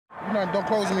You're not done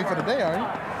closing me for the day, are you?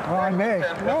 Well, I may.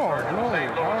 No.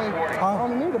 I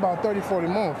only need about 30, 40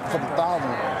 more for the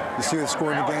 1,000. You see the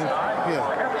score in the game?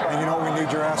 Yeah. And you know what we need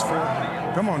your ass for?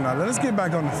 Come on now, let's get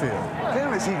back on the field.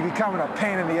 Damn, is he becoming a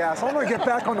pain in the ass? I want to get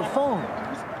back on the phone.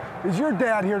 Is your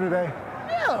dad here today?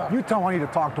 Yeah. You tell him I need to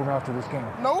talk to him after this game.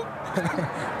 Nope.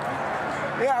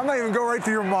 Yeah, I'm not even go right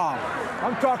to your mom.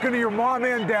 I'm talking to your mom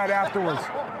and dad afterwards.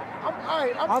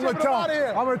 I'm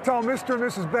gonna tell Mr. and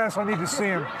Mrs. Best I need to see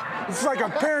him. It's like a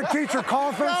parent-teacher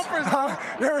conference.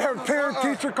 You ever have a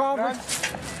parent-teacher conference?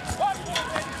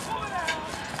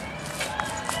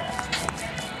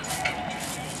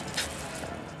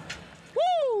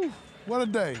 Woo! What a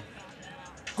day.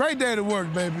 Great day to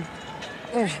work, baby.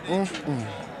 Every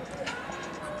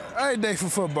day for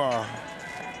football.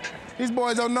 These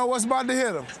boys don't know what's about to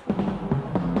hit them.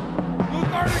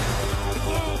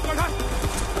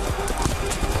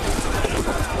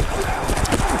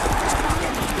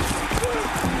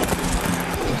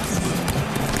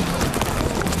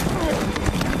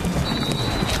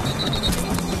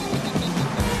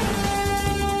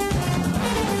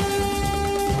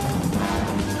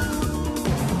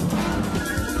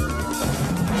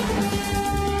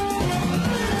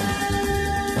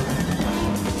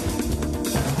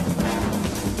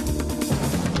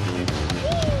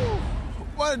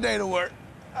 What a day to work.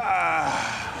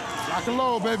 Lock and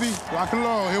load, baby. Lock and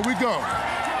load. Here we go.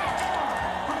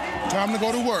 Time to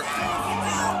go to work.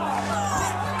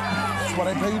 That's why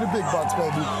they pay you the big bucks,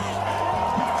 baby.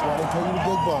 That's why they pay you the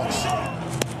big bucks.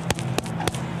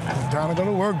 Time to go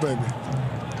to work, baby.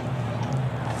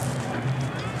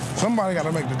 Somebody got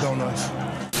to make the donuts.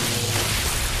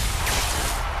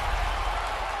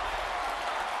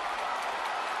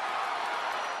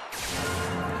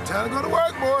 Time to go to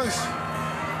work, boys.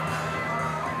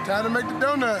 Time to make the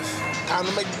donuts. Time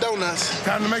to make the donuts.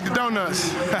 Time to make the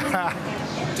donuts.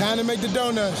 Time to make the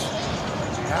donuts.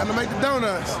 Time to make the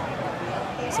donuts.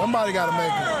 Somebody got to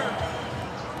make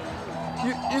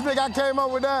it. You think I came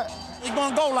up with that? He's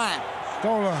going goal line.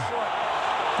 Goal line.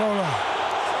 Goal line.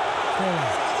 Goal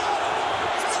line.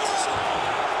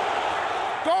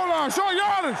 Goal line. Short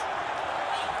yardage.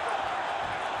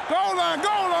 Goal line.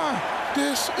 Goal line.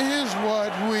 This is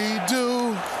what we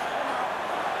do.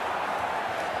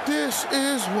 This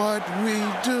is what we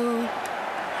do.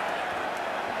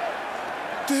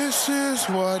 This is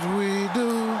what we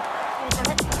do.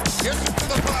 Here's it to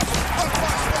the bus. The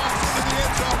bus walks into the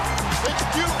end zone. It's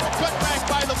beautiful. Cut back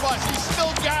by the bus. He's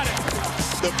still got it.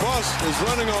 The bus is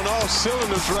running on all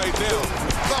cylinders right now.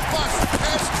 The bus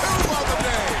has 2 on the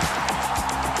day.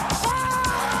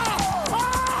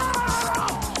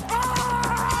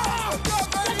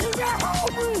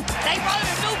 They wrote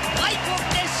a new playbook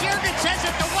this year that says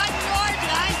at the 1-yard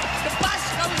line, the bus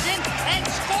goes in and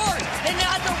scores. And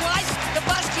otherwise, the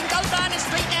bus can go down the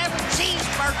street and have a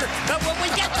cheeseburger. But when we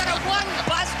get to the 1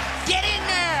 bus, get in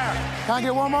there. Can I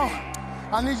get one more?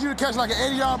 I need you to catch like an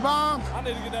 80-yard bomb. I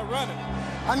need to get that running.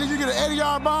 I need you to get an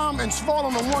 80-yard bomb and fall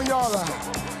on the 1-yard line.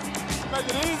 Make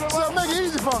it easy. So make it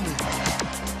easy for me.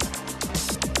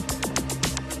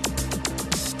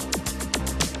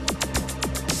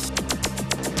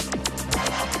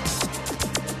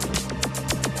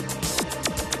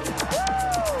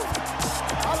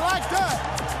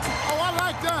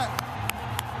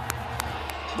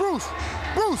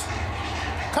 Bruce,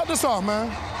 cut this off,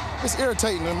 man. It's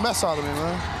irritating the mess out of me,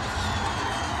 man.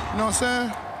 You know what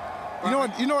I'm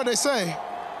saying? You know what they say?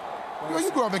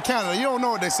 You grew up in Canada, you don't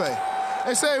know what they say.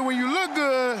 They say when you look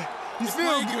good, you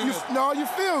feel good. You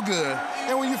feel good.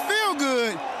 And when you feel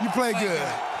good, you play good.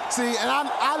 See, and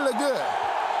I look good.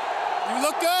 You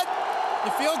look good?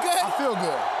 You feel good? I feel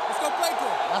good. Let's go play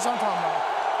good. That's what I'm talking about.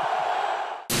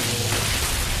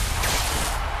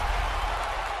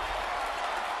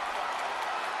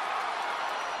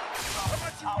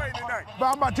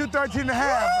 About 213 and a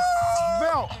half.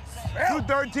 Belt.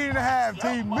 213 and a half,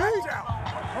 team. Me?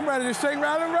 I'm ready to shake,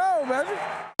 rattle, and roll, baby.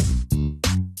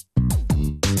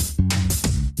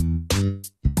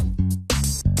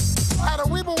 I had a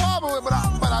weeble wobble, but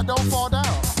I don't fall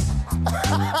down.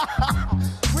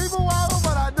 Weeble wobble,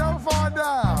 but I don't fall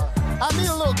down. I need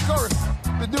a little girth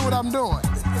to do what I'm doing.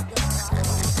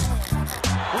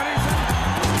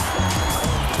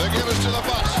 They give us to the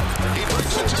bus. He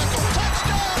breaks a tackle.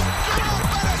 Touchdown! Jerome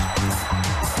Bettis!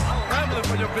 Rambling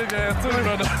for your big ass too,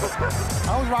 brother.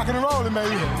 I was rocking and rolling,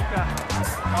 baby.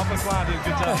 Offensive line did a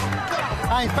good job.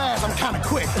 I ain't fast, I'm kind of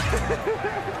quick.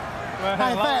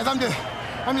 I ain't fast,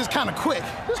 I'm just kind of quick.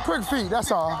 Just quick feet,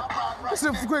 that's all. Just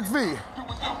some quick feet.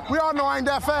 We all know I ain't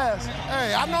that fast.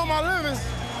 Hey, I know my living.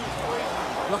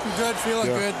 Looking good, feeling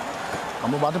good.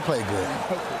 I'm about to play good.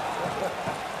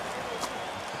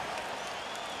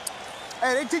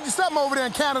 Hey, they teach you something over there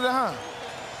in Canada, huh?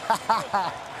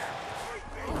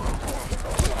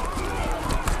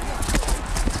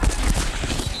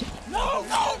 No,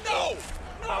 no, no!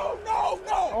 No, no,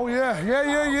 no! Oh, yeah, yeah,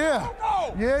 yeah, yeah.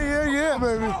 No! Yeah, yeah, yeah,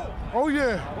 baby. No. Oh,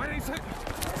 yeah.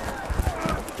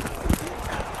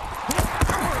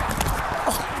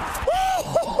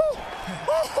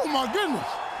 Oh, my goodness.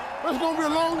 It's going to be a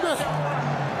long day.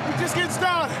 We just getting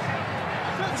started.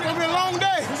 It's going to be a long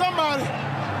day for somebody.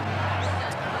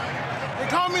 They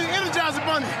call me the Energizer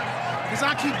Bunny because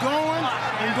I keep going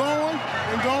and going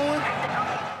and going.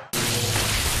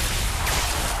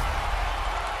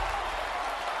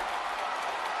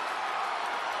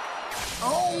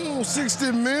 Oh,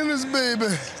 60 minutes,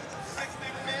 baby.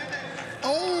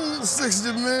 Oh,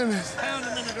 60 minutes.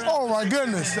 Oh, my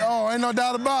goodness. Oh, ain't no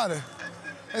doubt about it.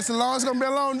 It's gonna be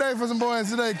a long day for some boys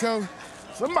today, Coach.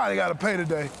 Somebody gotta pay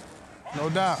today. No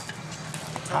doubt.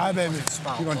 All right, baby.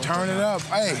 We're gonna turn it up.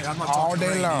 Hey, all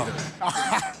day long.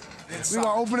 We're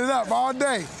gonna open it up all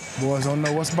day. Boys don't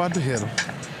know what's about to hit them.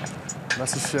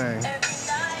 That's a shame.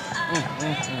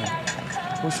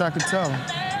 Wish I could tell them.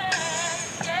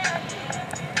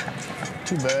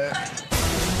 Too bad.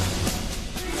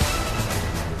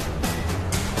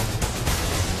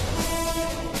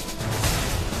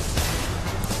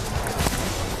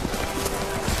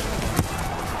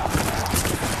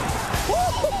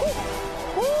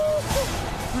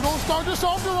 We're gonna start this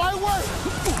off the right way.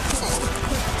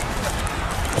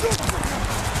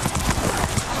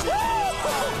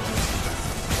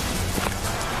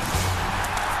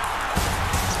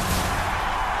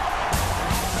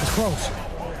 It's close.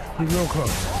 He's real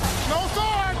close. No,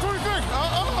 sorry, 26.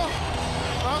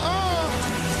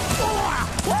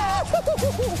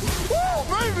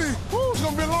 Baby. It's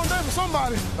gonna be a long day for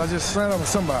somebody. I just ran over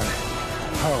somebody.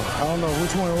 Oh, I don't know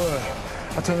which one it was.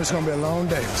 I told you it's gonna be a long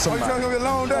day for somebody. Oh, you told me it's gonna be a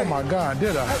long day? Oh my God,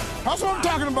 did I? That's what I'm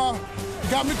talking about.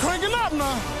 Got me cranking up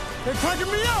now. They're cranking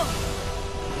me up.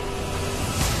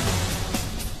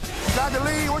 You got the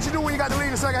lead. What you do when you got the lead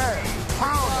in the second half?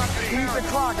 Pound. Eat the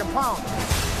clock and pound.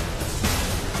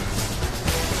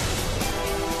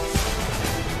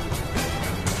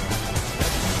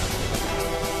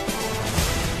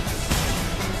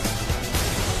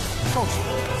 Coach,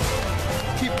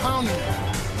 keep pounding.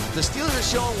 The Steelers are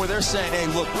showing where they're saying, hey,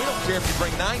 look, we don't care if you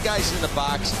bring 9 guys in the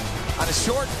box. On a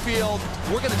short field,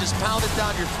 we're going to just pound it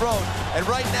down your throat. And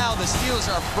right now, the Steelers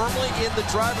are firmly in the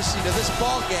driver's seat of this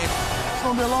ball game. It's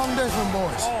going to be a long day for them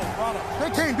boys. Oh, brother.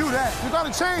 They can't do that. They got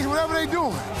to change whatever they're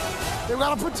doing. They've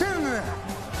got to put 10 in there.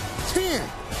 10.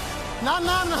 Not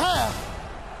 9.5.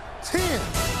 10.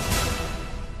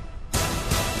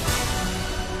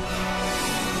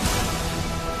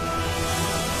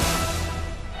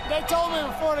 They told me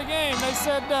before the game, they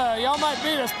said, y'all might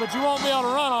beat us, but you won't be able to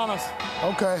run on us.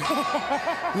 Okay.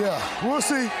 Yeah, we'll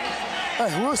see.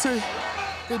 Hey, we'll see.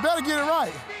 They better get it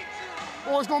right,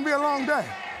 or it's going to be a long day.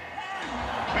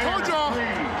 I told y'all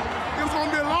it was going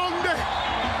to be a long day.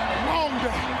 A long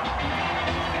day.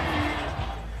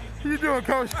 How you doing,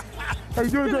 Coach? Hey, you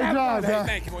doing a great job, Hey, man.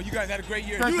 thank you, boy. You guys had a great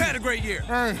year. Thank You you. had a great year.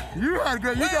 Hey, you had a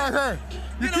great. You guys had.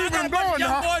 You keep them going young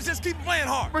now. boys just keep playing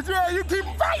hard. But you keep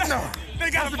fighting now. They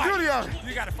got That's to the fight. beauty of it.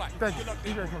 You got to fight. Thank Good you. luck.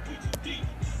 You guys go.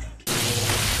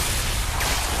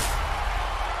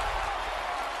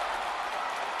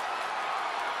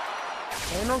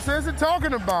 Ain't no sense in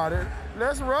talking about it.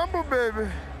 Let's rumble, baby.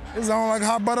 It's on like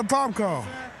hot butter popcorn.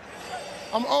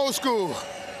 I'm old school.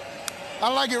 I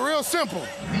like it real simple.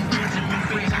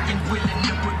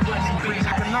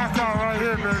 The knockout right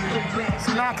here, baby. It's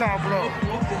a knockout blow.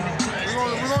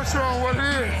 We're gonna show them what it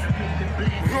is.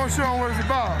 We're gonna show them what it's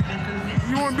about.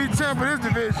 You want to be champ of this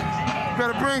division, you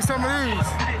better bring some of these.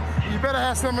 You better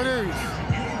have some of these.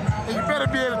 And you better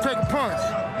be able to take a punch.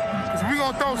 Because we're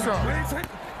gonna throw some.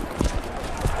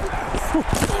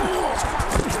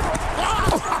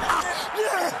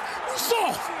 Yeah, you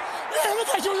soft. Yeah, look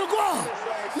at you on the ground.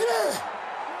 Yeah,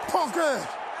 punk ass.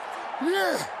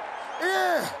 Yeah,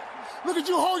 yeah. Look at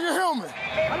you holding your helmet.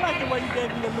 I like the way you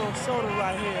gave me a little soda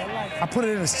right here. I like it. I put it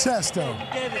in his chest, though. You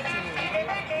gave it to me.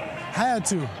 Had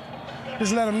to.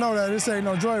 Just let him know that this ain't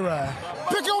no joyride.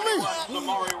 Pick on me.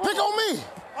 Pick on me.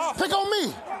 Pick on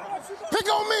me. Pick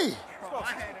on me.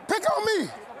 Pick on me.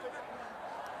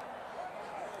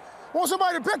 Want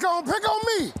somebody to pick on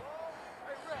me.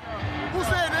 Who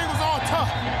said they was all tough?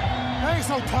 They ain't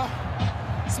so tough.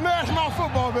 Smash mouth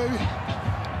football, baby.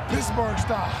 Pittsburgh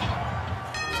style.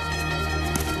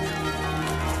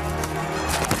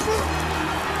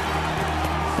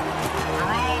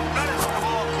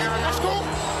 That's cool.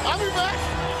 I'll be back.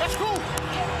 That's cool.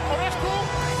 Oh, that's cool.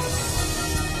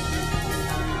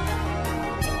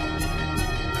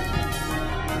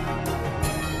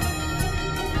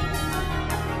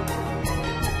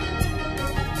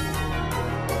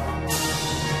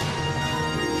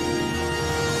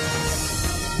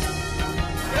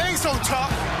 so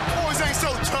tough. Boys ain't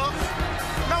so tough.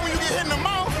 Now when you get hit in the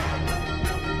mouth.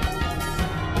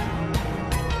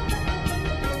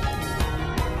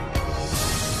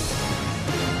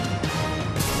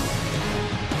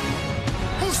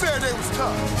 Who said they was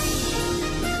tough?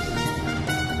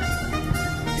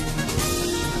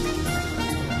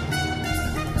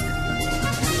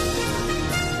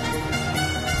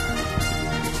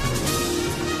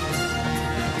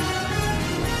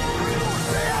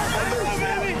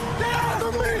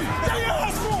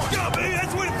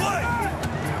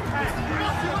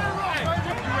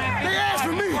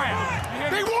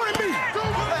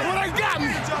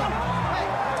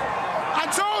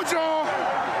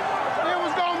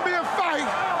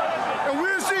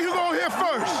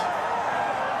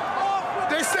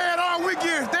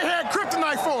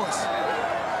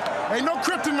 Ain't no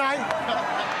kryptonite.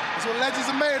 That's what legends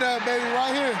are made of, baby,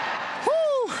 right here.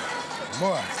 Woo!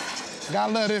 Boy,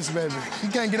 gotta love this, baby. You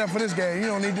can't get up for this game. You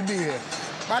don't need to be here.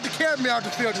 About to carry me out the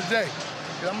field today.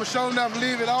 I'm gonna show enough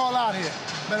leave it all out here.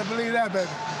 Better believe that, baby.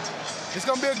 It's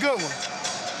gonna be a good one.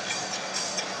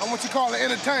 I'm what you call an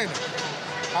entertainer.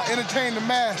 I entertain the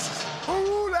masses.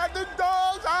 Who let the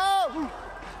dogs out?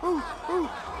 Who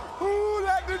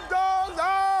let the dogs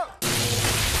out?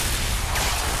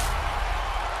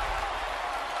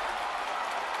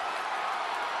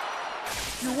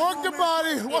 You work your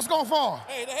body, what's gonna fall?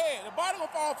 Hey, the head. The body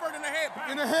gonna fall further than the head.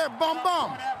 In the head, bum.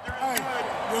 Hey,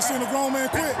 you seen a grown man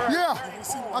quit? Yeah,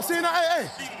 I seen that. Hey.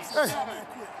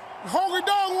 Hungry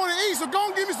dog wanna eat, so go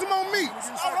and give me some more meat. That's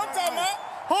what I'm talking about.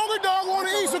 Hungry dog wanna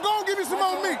eat, so go and give me some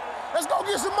more meat. Let's go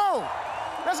get some more.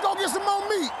 Let's go get some more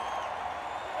meat.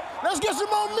 Let's get some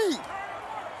more meat.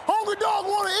 Hungry dog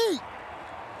wanna eat.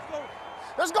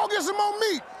 Let's go get some more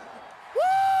meat.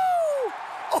 Woo!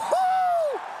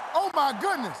 Oh my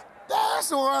goodness. That's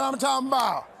the one I'm talking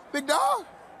about. Big dog?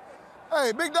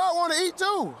 Hey, big dog wanna eat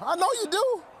too. I know you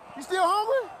do. You still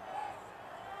hungry?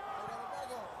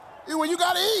 Well, you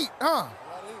gotta eat, huh?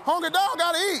 Hungry dog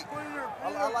gotta eat. I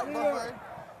like buffet.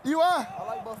 You are? I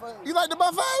like buffet. You like the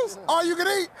buffets? All you can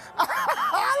eat?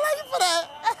 I like you for that.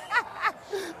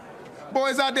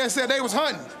 Boys out there said they was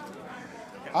hunting.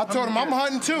 I told them I'm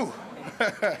hunting too.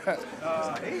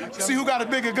 See who got a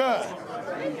bigger gun.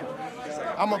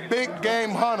 I'm a big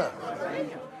game hunter.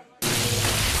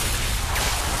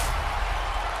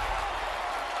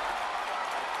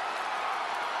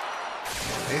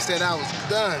 They said I was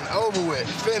done, over with,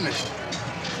 finished.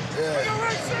 Yeah.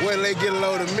 Wait till they get a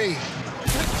load of me.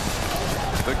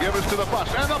 The give is to the bus,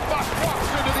 and the bus walks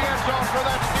into the end zone for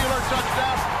that Steeler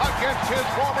touchdown against his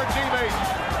former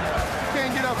teammates.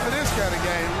 Can't get up for this kind of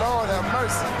game. Lord have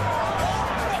mercy.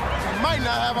 He might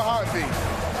not have a heartbeat.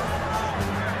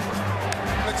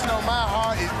 But you know, my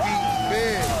heart is beating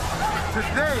big.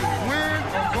 Today, win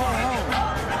or go home.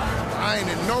 I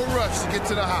ain't in no rush to get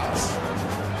to the house.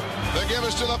 The give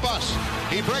is to the bus.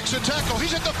 He breaks a tackle.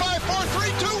 He's at the 5, 4, 3,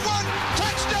 2, 1.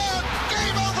 Touchdown!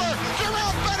 Game over!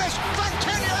 Jerome Bettis from 10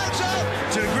 yards out.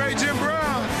 To the great Jim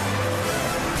Brown.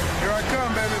 Here I come,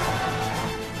 baby.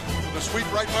 The sweep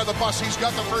right by the bus. He's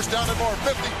got the first down and more.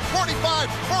 50,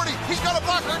 45, 40. He's got a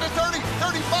blocker into 30,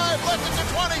 35, left into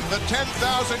 20. The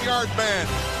 10,000-yard man,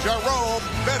 Jerome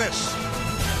Bettis.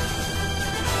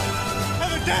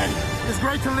 Another day. It's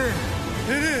great to live.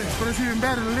 It is. But it's even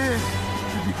better to live.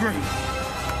 It'd be great.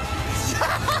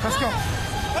 Let's go.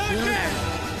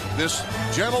 This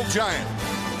gentle giant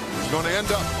is going to end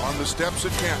up on the steps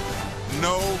at Canton.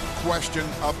 No question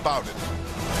about it.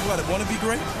 What, want to be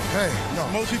great? Hey, no.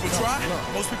 Most people try? No.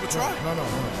 Most people try? No.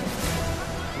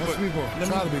 Most people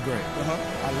try to be great.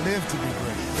 I live to be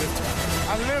great.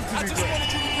 I live to be great. I just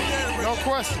wanted you to be there. No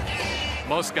question.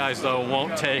 Most guys, though,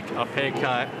 won't take a pay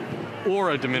cut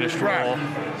or a diminished role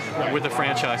with the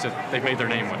franchise that they've made their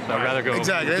name with. I'd rather go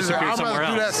disappear somewhere else. I'd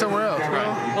rather do that somewhere else.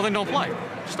 Right. Well, then don't play.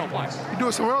 Just don't play. You do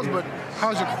it somewhere else, but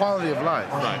how's your quality of life?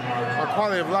 Right. Our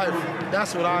quality of life,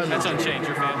 that's what I'm... That's unchanged.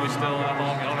 Your family's still at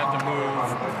home. You don't have to move.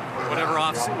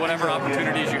 Whatever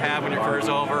opportunities you have when your career's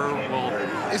over,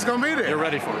 it's going to be there. You're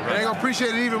ready for it. Right? And they're going to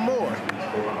appreciate it even more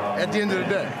at the end of the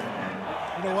day.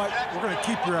 You know what? We're going to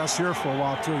keep your ass here for a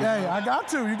while, too. Hey, I got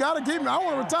to. You got to keep me. I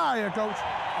want to retire here, Coach.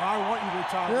 I want you to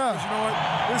retire. Yeah. Because you know what?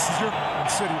 This is your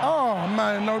city. Oh,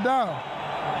 man, no doubt.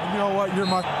 And you know what? You're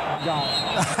my guy.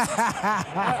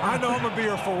 I know I'm going to be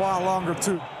here for a while longer,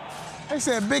 too. They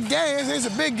said big game. It's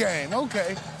a big game.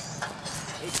 Okay.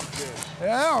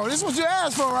 Yeah, this is what you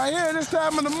asked for right here this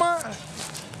time of the month.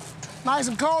 Nice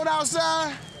and cold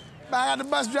outside. But I got the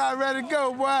bus driver ready to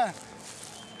go, boy.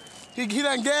 He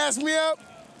done gassed me up.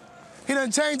 He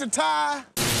done changed the tire.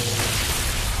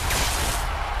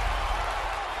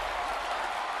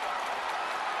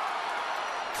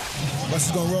 Bus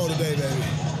is gonna roll today, baby.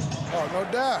 Oh, no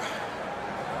doubt.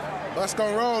 Bus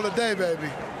gonna roll today, baby.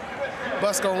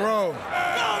 Bus gonna roll. Go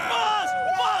bus!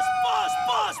 Bus! Bus!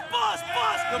 Bus! Bus!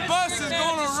 Bus! The bus is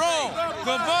gonna roll.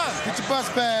 The bus. Get your bus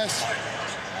pass.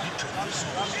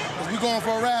 We going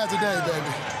for a ride today,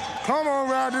 baby. Come on,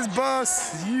 ride this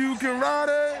bus. You can ride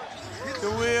it.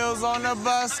 The wheels on the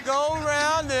bus go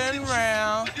round and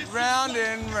round, round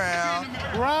and round.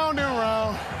 Round and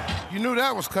round. You knew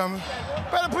that was coming.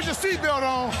 Better put your seatbelt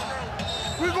on.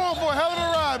 We're going for a hell of a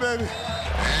ride, baby.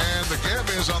 And the give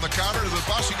is on the counter to the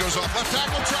bus. He goes off left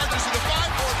tackle, charges to the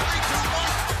 5, 4, 3,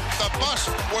 2, 1. The bus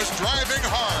was driving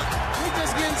hard. We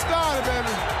just getting started,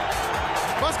 baby.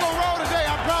 Bus gonna roll today,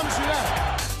 I promise you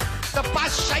that. The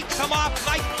bus shakes them off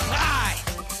like pie.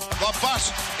 The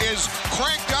bus is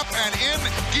cranked up and in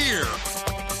gear.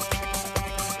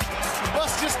 The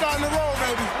bus just starting to roll,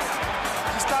 baby.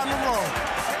 Just starting to roll.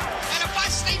 And the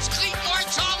bus needs clean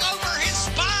marks all over his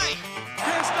spine.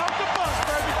 Can't stop the bus,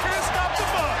 baby. Can't stop the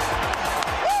bus.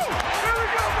 Woo! Here we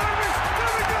go, baby.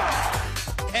 Here we go.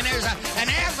 And there's an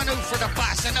avenue for the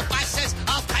bus, and the bus says,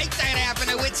 I'll take that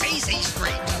avenue. It's easy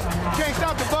street. You can't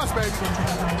stop the bus, baby.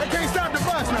 They can't stop the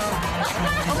bus now.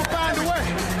 I'm gonna find a way.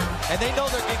 And they know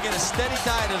they're going to get a steady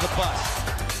diet of the bus.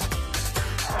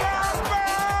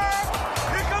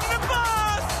 Here come the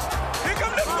bus. Here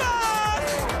come the bus.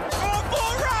 Going for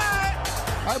a ride.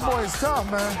 That boy is tough,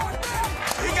 man.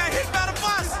 He got hit by the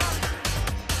bus.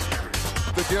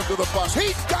 The give to the bus.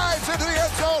 He dives into the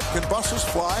end zone. Can buses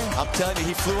fly? I'm telling you,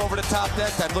 he flew over the top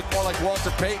that time. Looked more like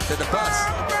Walter Payton than the bus.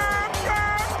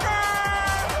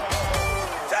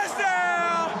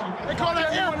 Touchdown. They call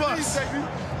that Airbus.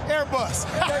 Airbus.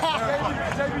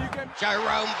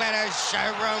 Jerome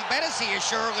Bettis, he is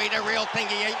surely the real thing.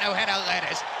 He ain't no head of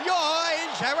lettuce. You're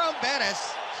Jerome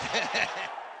Bettis.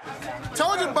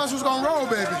 Told you the bus was gonna roll,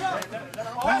 baby.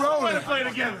 We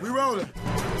rolling. We rolling.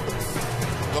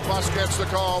 The bus gets the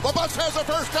call. The bus has a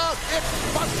first down.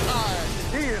 It's bus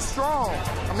time. He is strong.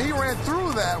 I mean, he ran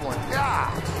through that one.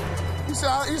 Yeah. You see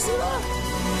that?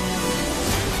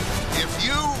 If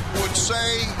you would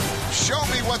say, show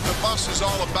me what the bus is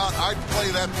all about, I'd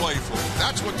play that play for you.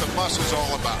 That's what the bus is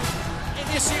all about. And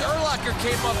you see, Urlacher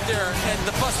came up there, and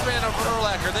the bus ran over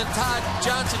Urlacher. Then Todd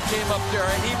Johnson came up there,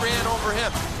 and he ran over him.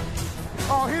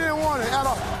 Oh, he didn't want it at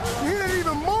all. He didn't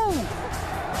even move.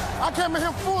 I came at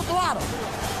him full throttle.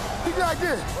 He did like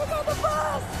this. Look at the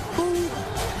bus. Boom.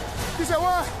 He said,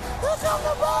 what? Look at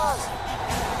the bus.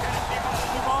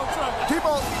 Keep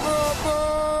on.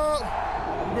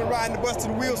 We've been riding the bus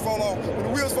till the wheels fall off. When the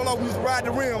wheels fall off, we used to ride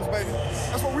the rims, baby.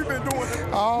 That's what we've been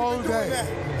doing. All day.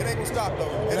 It ain't gonna stop,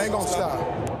 though. It ain't gonna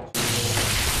stop.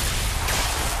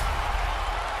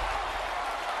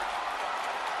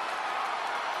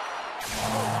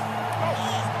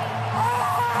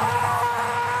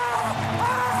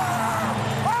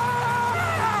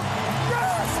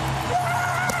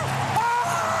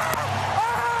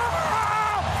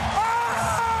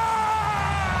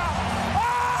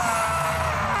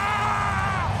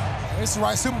 It's the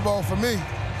right Super Bowl for me.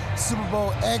 Super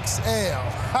Bowl XL.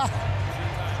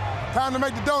 Time to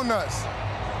make the donuts.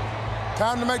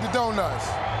 Time to make the donuts.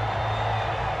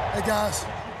 Hey guys,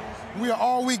 we are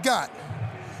all we got.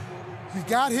 We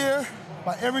got here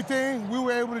by everything we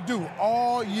were able to do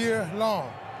all year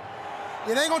long.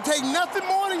 It ain't gonna take nothing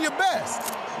more than your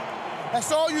best.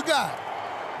 That's all you got.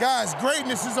 Guys,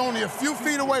 greatness is only a few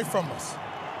feet away from us.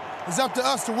 It's up to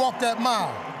us to walk that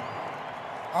mile.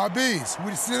 RBs,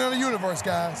 we the center of the universe,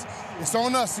 guys. It's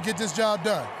on us to get this job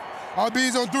done.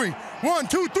 RBs on 3. 1,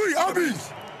 2, 3,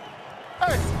 RBs.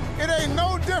 Hey, it ain't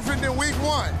no different than week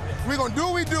 1. We're gonna do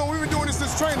what we do, and we've been doing this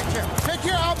since training camp. Take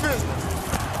care of our business.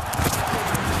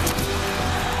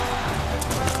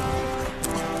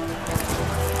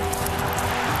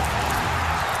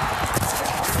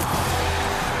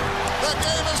 The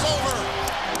game is over.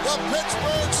 The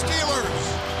Pittsburgh Steelers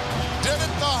did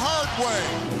it the hard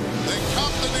way. They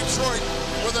come to Detroit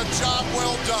with a job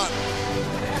well done.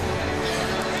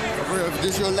 For real, if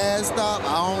this your last stop,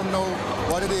 I don't know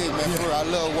what it is, man. For real, I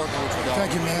love working with you, dog.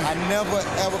 Thank you, man. I never,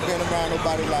 ever been around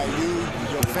nobody like you,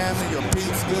 your family, your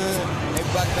peeps good.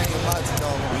 Everybody thinking about you,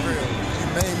 dog, on the real. You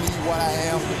made me what I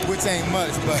am, which ain't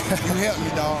much, but you helped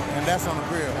me, dog, and that's on the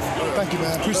real. Thank you,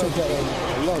 man. Appreciate that, baby.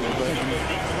 I love it, baby.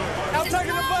 I'm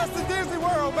taking the bus to Disney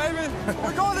World, baby.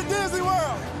 We're going to Disney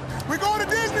World. We're going to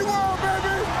Disney World,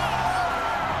 baby!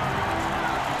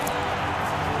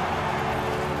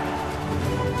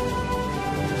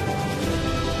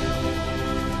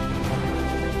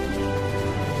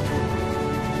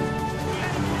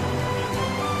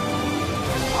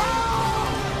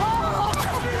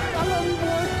 I love you,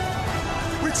 boy.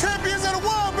 We champions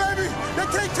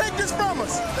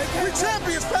We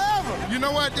champions forever. You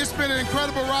know what? It's been an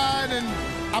incredible ride, and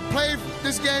I played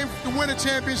this game to win a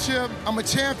championship. I'm a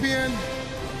champion,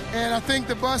 and I think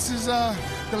the bus is,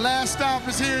 the last stop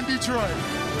is here in Detroit.